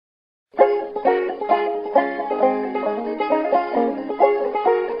Good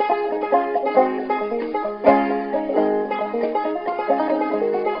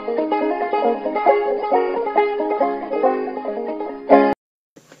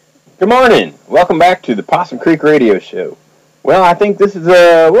morning. Welcome back to the Possum Creek Radio Show. Well, I think this is,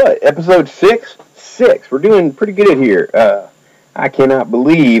 episode 6? 6. We're doing pretty good here. I cannot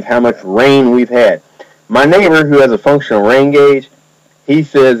believe how much rain we've had. My neighbor, who has a functional rain gauge, he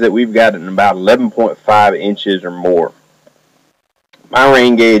says that we've gotten about 11.5 inches or more. My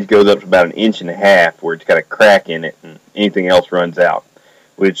rain gauge goes up to about 1.5 inches where it's got a crack in it and anything else runs out,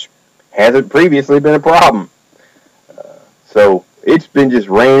 which hasn't previously been a problem. So it's been just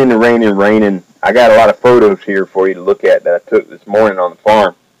raining and raining and raining. I got a lot of photos here for you to look at that I took this morning on the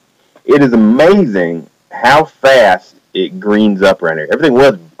farm. It is amazing how fast it greens up around here. Everything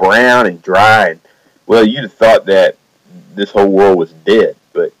was brown and dry. Well, you'd have thought that this whole world was dead.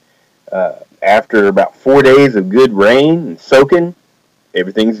 But after about 4 days of good rain and soaking,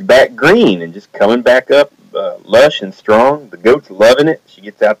 everything's back green and just coming back up lush and strong. The goat's loving it. She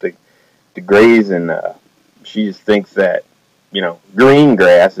gets out to graze, and she just thinks that, green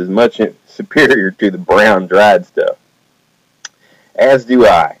grass is much superior to the brown, dried stuff. As do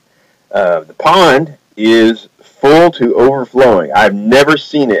I. The pond is full to overflowing. I've never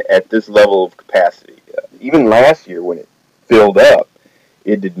seen it at this level of capacity. Even last year when it filled up,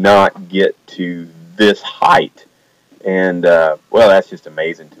 it did not get to this height. And, that's just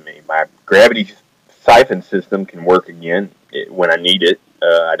amazing to me. My gravity siphon system can work again when I need it.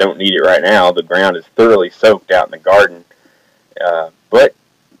 I don't need it right now. The ground is thoroughly soaked out in the garden. But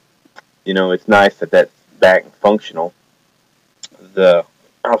it's nice that that's back and functional. I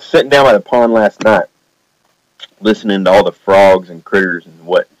was sitting down by the pond last night, listening to all the frogs and critters and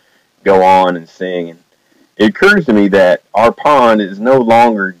what go on and sing, and it occurs to me that our pond is no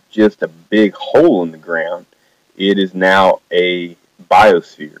longer just a big hole in the ground. It is now a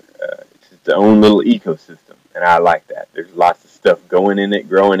biosphere. It's its own little ecosystem, and I like that. There's lots of stuff going in it,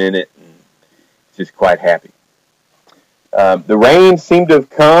 growing in it, and it's just quite happy. The rains seem to have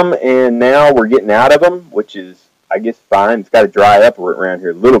come, and now we're getting out of them, which is, I guess, fine. It's got to dry up around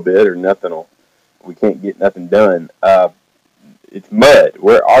here a little bit, or we can't get nothing done. It's mud.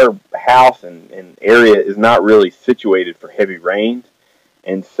 Our house and area is not really situated for heavy rains,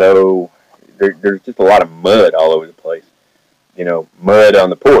 and so there's just a lot of mud all over the place. Mud on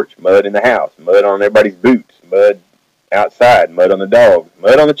the porch, mud in the house, mud on everybody's boots, mud outside, mud on the dogs,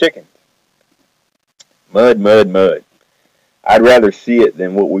 mud on the chickens. Mud, mud, mud. I'd rather see it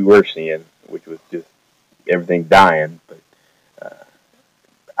than what we were seeing, which was just everything dying. But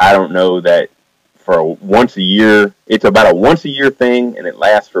I don't know that for once a year, it's about a once a year thing, and it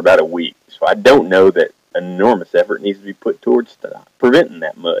lasts for about a week. So I don't know that an enormous effort needs to be put towards preventing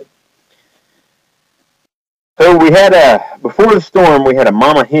that mud. So we had before the storm, we had a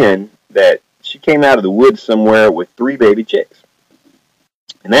mama hen that she came out of the woods somewhere with 3 baby chicks.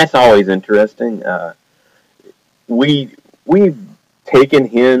 And that's always interesting. We've taken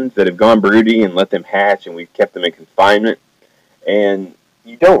hens that have gone broody and let them hatch, and we've kept them in confinement. And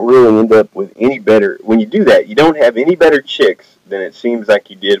you don't really end up with any better, when you do that, you don't have any better chicks than it seems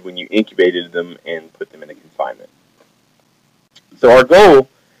like you did when you incubated them and put them in a confinement. So our goal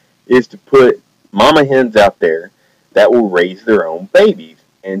is to put mama hens out there that will raise their own babies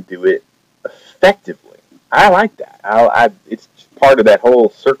and do it effectively. I like that. It's part of that whole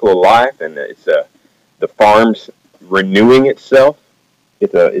circle of life, and it's the farm's renewing itself.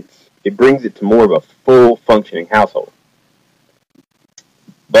 It brings it to more of a full functioning household.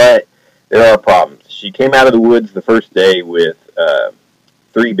 But there are problems. She came out of the woods the first day with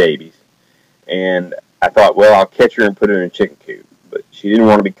 3 babies, and I thought, well, I'll catch her and put her in a chicken coop. But she didn't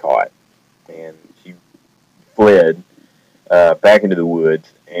want to be caught, and she fled back into the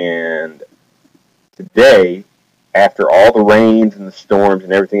woods. And today, after all the rains and the storms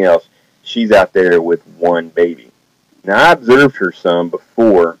and everything else, she's out there with 1 baby. Now, I observed her some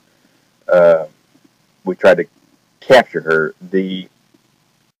before we tried to capture her.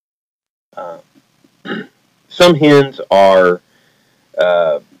 Some hens are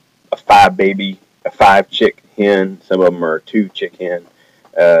a 5 chick hen. Some of them are a 2 chick hen.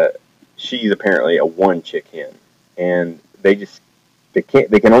 She's apparently a 1 chick hen, and they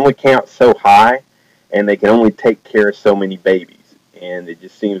can only count so high, and they can only take care of so many babies. And it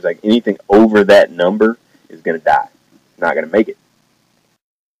just seems like anything over that number is going to die. Not going to make it.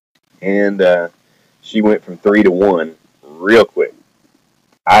 And she went from 3 to 1 real quick.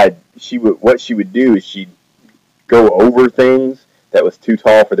 What she would do is she'd go over things that was too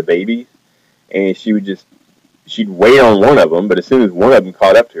tall for the babies, and she would just she'd wait on one of them, but as soon as one of them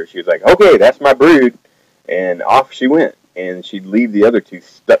caught up to her, she was like, "Okay, that's my brood," and off she went. And she'd leave the other two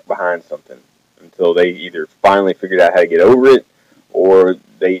stuck behind something until they either finally figured out how to get over it, or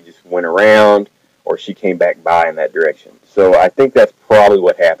they just went around, or she came back by in that direction. So I think that's probably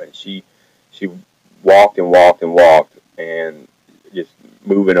what happened. She walked and walked and walked, and just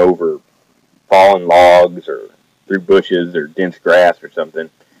moving over fallen logs or through bushes or dense grass or something,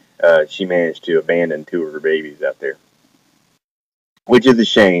 she managed to abandon two of her babies out there, which is a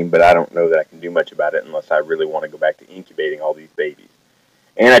shame, but I don't know that I can do much about it unless I really want to go back to incubating all these babies.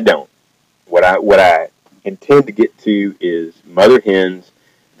 And I don't. What I intend to get to is mother hens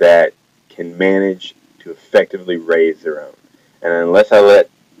that can manage to effectively raise their own. And unless I let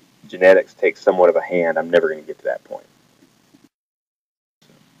genetics take somewhat of a hand, I'm never going to get to that point.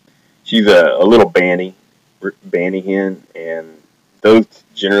 She's a little banny hen, and those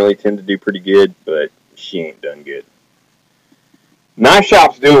generally tend to do pretty good, but she ain't done good. Knife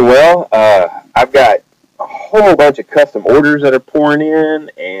shop's doing well. I've got a whole bunch of custom orders that are pouring in,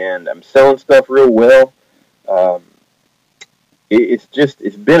 and I'm selling stuff real well.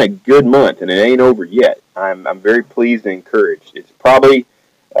 It's been a good month, and it ain't over yet. I'm very pleased and encouraged. It's probably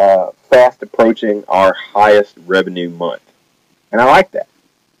fast approaching our highest revenue month, and I like that.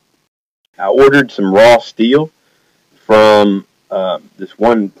 I ordered some raw steel from this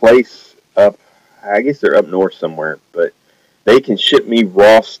one place up, I guess they're up north somewhere, but they can ship me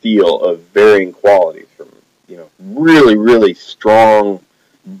raw steel of varying qualities, from really, really strong,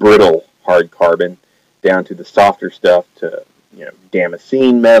 brittle hard carbon down to the softer stuff to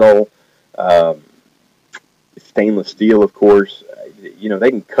damascene metal, stainless steel, of course.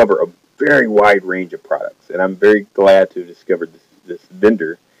 They can cover a very wide range of products, and I'm very glad to have discovered this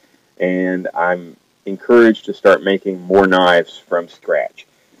vendor, and I'm encouraged to start making more knives from scratch.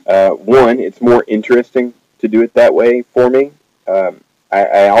 One, it's more interesting to do it that way for me.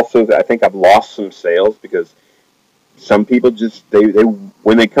 I think I've lost some sales because some people just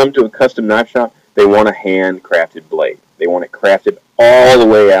when they come to a custom knife shop, they want a handcrafted blade. They want it crafted all the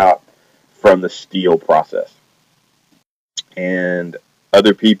way out from the steel process. And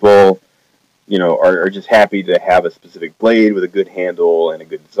other people, are just happy to have a specific blade with a good handle and a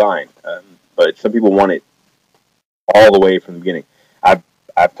good design. But some people want it all the way from the beginning.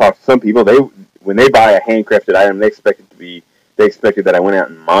 I've talked to some people. When they buy a handcrafted item, they expected that I went out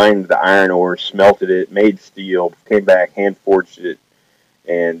and mined the iron ore, smelted it, made steel, came back, hand forged it,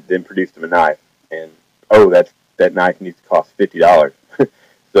 and then produced them a knife. And that knife needs to cost $50.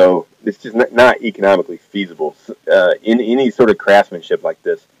 So it's just not economically feasible. In any sort of craftsmanship like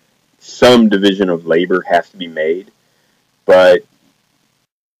this, some division of labor has to be made, but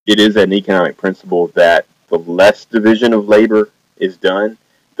it is an economic principle that the less division of labor is done,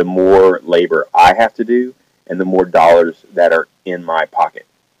 the more labor I have to do, and the more dollars that are in my pocket.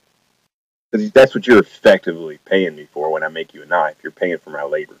 Because that's what you're effectively paying me for when I make you a knife. You're paying for my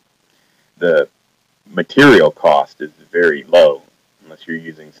labor. The material cost is very low, unless you're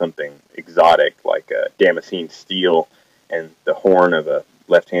using something exotic like a damascene steel and the horn of a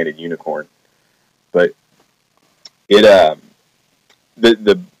left-handed unicorn. But the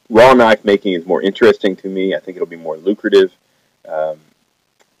raw knife making is more interesting to me. I think it'll be more lucrative.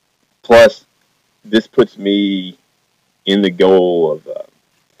 Plus, this puts me in the goal of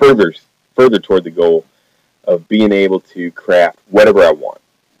further toward the goal of being able to craft whatever I want.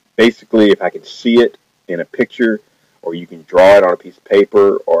 Basically, if I can see it in a picture, or you can draw it on a piece of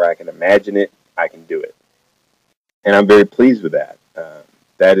paper, or I can imagine it, I can do it. And I'm very pleased with that.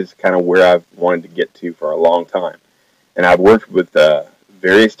 That is kind of where I've wanted to get to for a long time. And I've worked with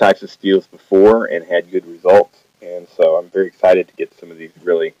various types of steels before and had good results. And so I'm very excited to get some of these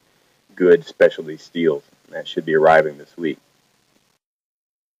really good specialty steels. That should be arriving this week.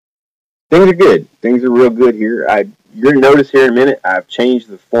 Things are good. Things are real good here. You're going to notice here in a minute, I've changed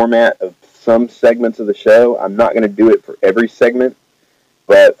the format of some segments of the show. I'm not going to do it for every segment,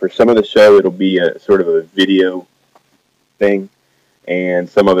 but for some of the show, it'll be a sort of a video thing, and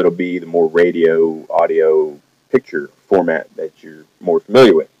some of it will be the more radio, audio, picture format that you're more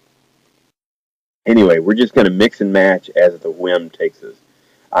familiar with. Anyway, we're just going to mix and match as the whim takes us.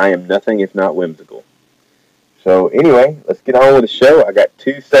 I am nothing if not whimsical. So anyway, let's get on with the show. I got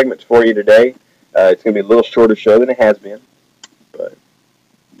 2 segments for you today. It's going to be a little shorter show than it has been, but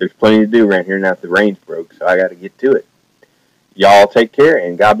there's plenty to do around here now that the rain's broke, so I got to get to it. Y'all take care,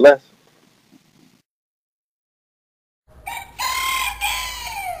 and God bless.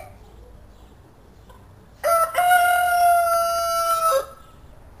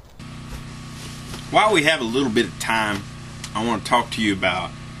 While we have a little bit of time, I want to talk to you about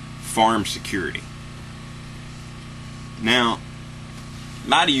farm security. Now, a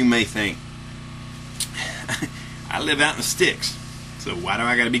lot of you may think, I live out in the sticks, so why do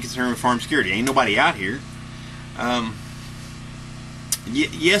I got to be concerned with farm security? Ain't nobody out here.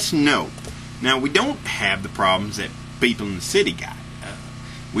 Yes, no. Now, we don't have the problems that people in the city got.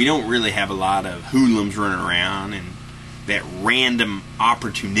 We don't really have a lot of hoodlums running around, and that random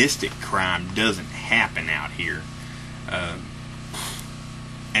opportunistic crime doesn't happen out here.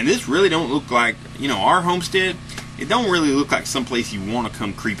 And this really don't look like, our homestead, it don't really look like someplace you want to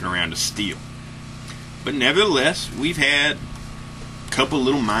come creeping around to steal. But nevertheless, we've had a couple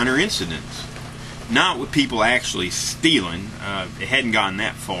little minor incidents. Not with people actually stealing. It hadn't gotten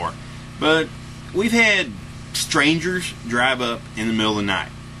that far. But we've had strangers drive up in the middle of the night.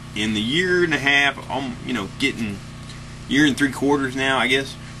 In the year and a half, getting year and 3/4 now, I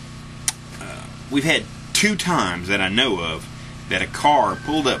guess, we've had 2 times that I know of that a car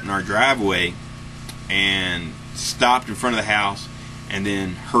pulled up in our driveway and stopped in front of the house and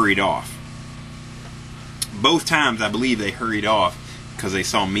then hurried off. Both times I believe they hurried off because they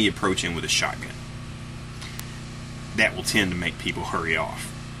saw me approaching with a shotgun. That will tend to make people hurry off.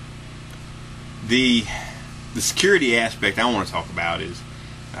 The security aspect I want to talk about is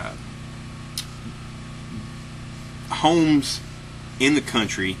homes in the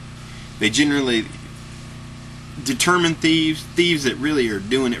country. They generally determine thieves that really are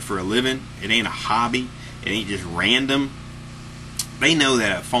doing it for a living. It ain't a hobby. It ain't just random. They know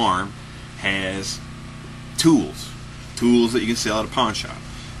that a farm has tools that you can sell at a pawn shop.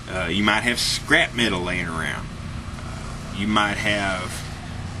 You might have scrap metal laying around. You might have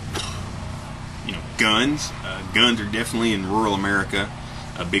guns. Guns are definitely in rural America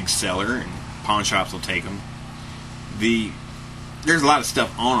a big seller, and pawn shops will take them. There's a lot of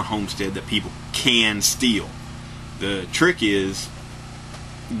stuff on a homestead that people can steal. The trick is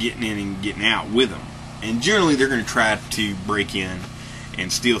getting in and getting out with them. And generally they're going to try to break in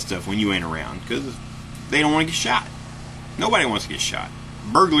and steal stuff when you ain't around because they don't want to get shot. Nobody wants to get shot.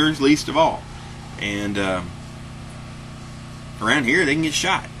 Burglars least of all. And around here they can get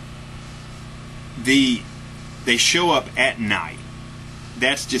shot. They show up at night.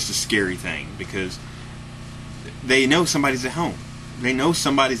 That's just a scary thing because they know somebody's at home. They know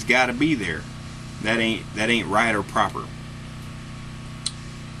somebody's got to be there. That ain't right or proper.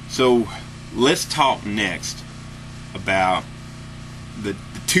 So let's talk next about the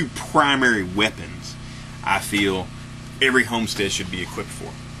 2 primary weapons I feel every homestead should be equipped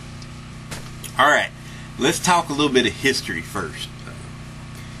for. Alright, let's talk a little bit of history first.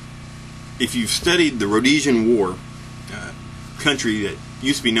 If you've studied the Rhodesian War, country that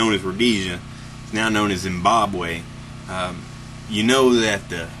used to be known as Rhodesia, is now known as Zimbabwe, you know that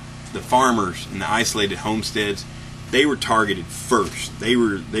the farmers in the isolated homesteads, they were targeted first. They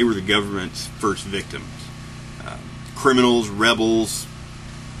were the government's first victims. Criminals, rebels,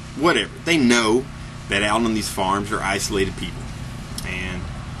 whatever. They know that out on these farms are isolated people, and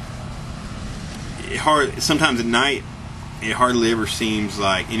sometimes at night it hardly ever seems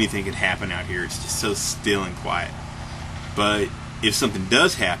like anything could happen out here. It's just so still and quiet. But if something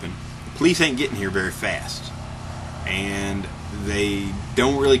does happen, the police ain't getting here very fast, and they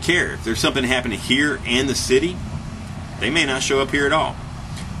don't really care. If there's something happening here and the city, they may not show up here at all.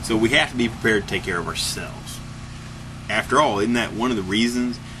 So we have to be prepared to take care of ourselves. After all, isn't that one of the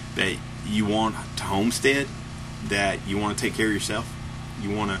reasons that you want to homestead? That you want to take care of yourself?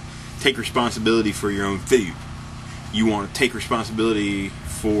 You want to take responsibility for your own food. You want to take responsibility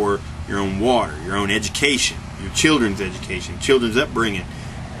for your own water, your own education, your children's education, children's upbringing.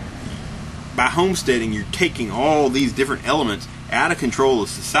 By homesteading, you're taking all these different elements out of control of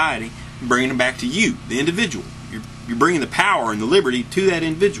society and bringing them back to you, the individual. You're bringing the power and the liberty to that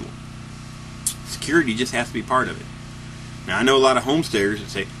individual. Security just has to be part of it. Now, I know a lot of homesteaders that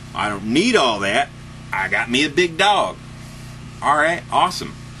say, I don't need all that. I got me a big dog. Alright,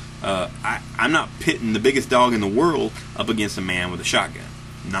 awesome. I'm not pitting the biggest dog in the world up against a man with a shotgun.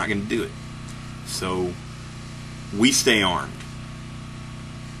 I'm not going to do it. So, we stay armed.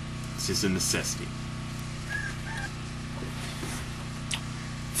 It's just a necessity.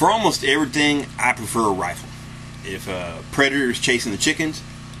 For almost everything, I prefer a rifle. If a predator is chasing the chickens,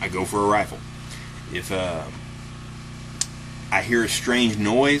 I go for a rifle. If I hear a strange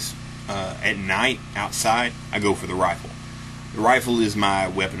noise at night outside, I go for the rifle. The rifle is my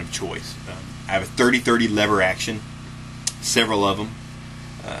weapon of choice. I have a 30-30 lever action, several of them.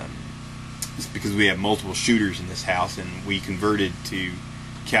 It's because we have multiple shooters in this house, and we converted to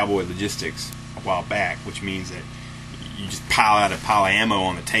cowboy logistics a while back, which means that you just pile out a pile of ammo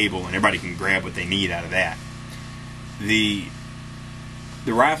on the table and everybody can grab what they need out of that.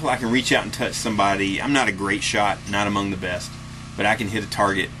 The rifle, I can reach out and touch somebody. I'm not a great shot, not among the best, but I can hit a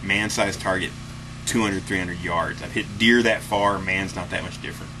target, man-sized target, 200, 300 yards. I've hit deer that far. Man's not that much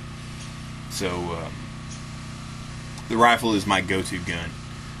different. So the rifle is my go-to gun.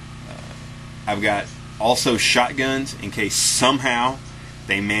 I've got also shotguns in case somehow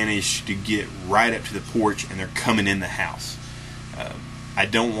they manage to get right up to the porch and they're coming in the house. I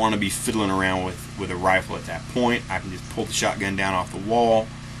don't want to be fiddling around with a rifle at that point. I can just pull the shotgun down off the wall,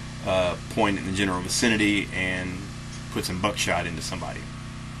 point it in the general vicinity, and put some buckshot into somebody.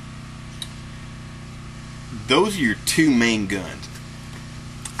 Those are your two main guns.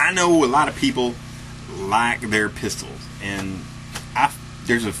 I know a lot of people like their pistols, and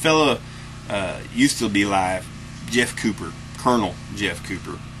there's a fella used to be alive, Jeff Cooper, Colonel Jeff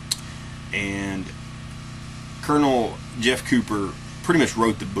Cooper, and Colonel Jeff Cooper pretty much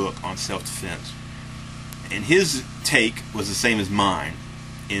wrote the book on self-defense, and his take was the same as mine,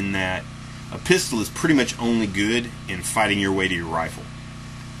 in that a pistol is pretty much only good in fighting your way to your rifle.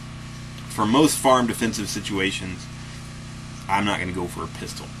 For most farm defensive situations, I'm not going to go for a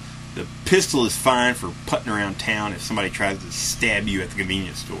pistol. The pistol is fine for putting around town if somebody tries to stab you at the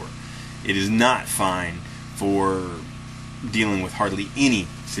convenience store. It is not fine for dealing with hardly any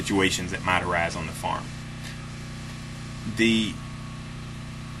situations that might arise on the farm. The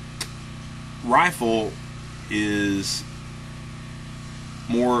rifle is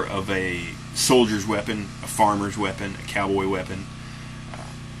more of a soldier's weapon, a farmer's weapon, a cowboy weapon.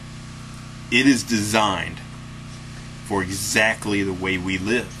 It is designed for exactly the way we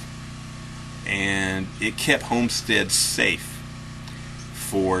live, and it kept homesteads safe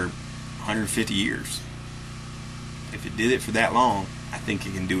for 150 years. If it did it for that long, I think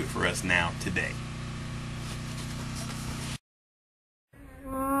it can do it for us now, today.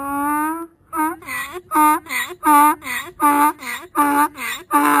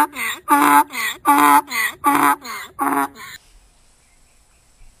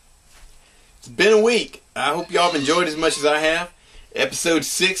 It's been a week. I hope y'all have enjoyed as much as I have. Episode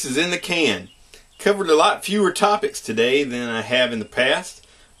 6 is in the can. Covered a lot fewer topics today than I have in the past,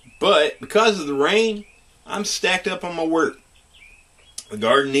 but because of the rain, I'm stacked up on my work. The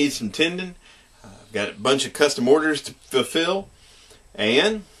garden needs some tending. I've got a bunch of custom orders to fulfill,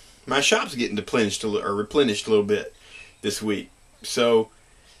 and my shop's getting replenished a little bit this week. So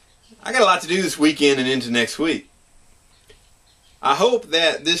I got a lot to do this weekend and into next week. I hope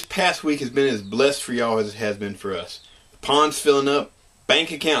that this past week has been as blessed for y'all as it has been for us. The pond's filling up,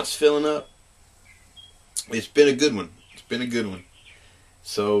 bank account's filling up. It's been a good one. It's been a good one.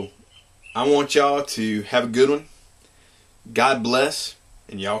 So I want y'all to have a good one. God bless,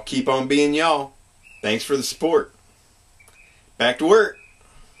 and y'all keep on being y'all. Thanks for the support. Back to work.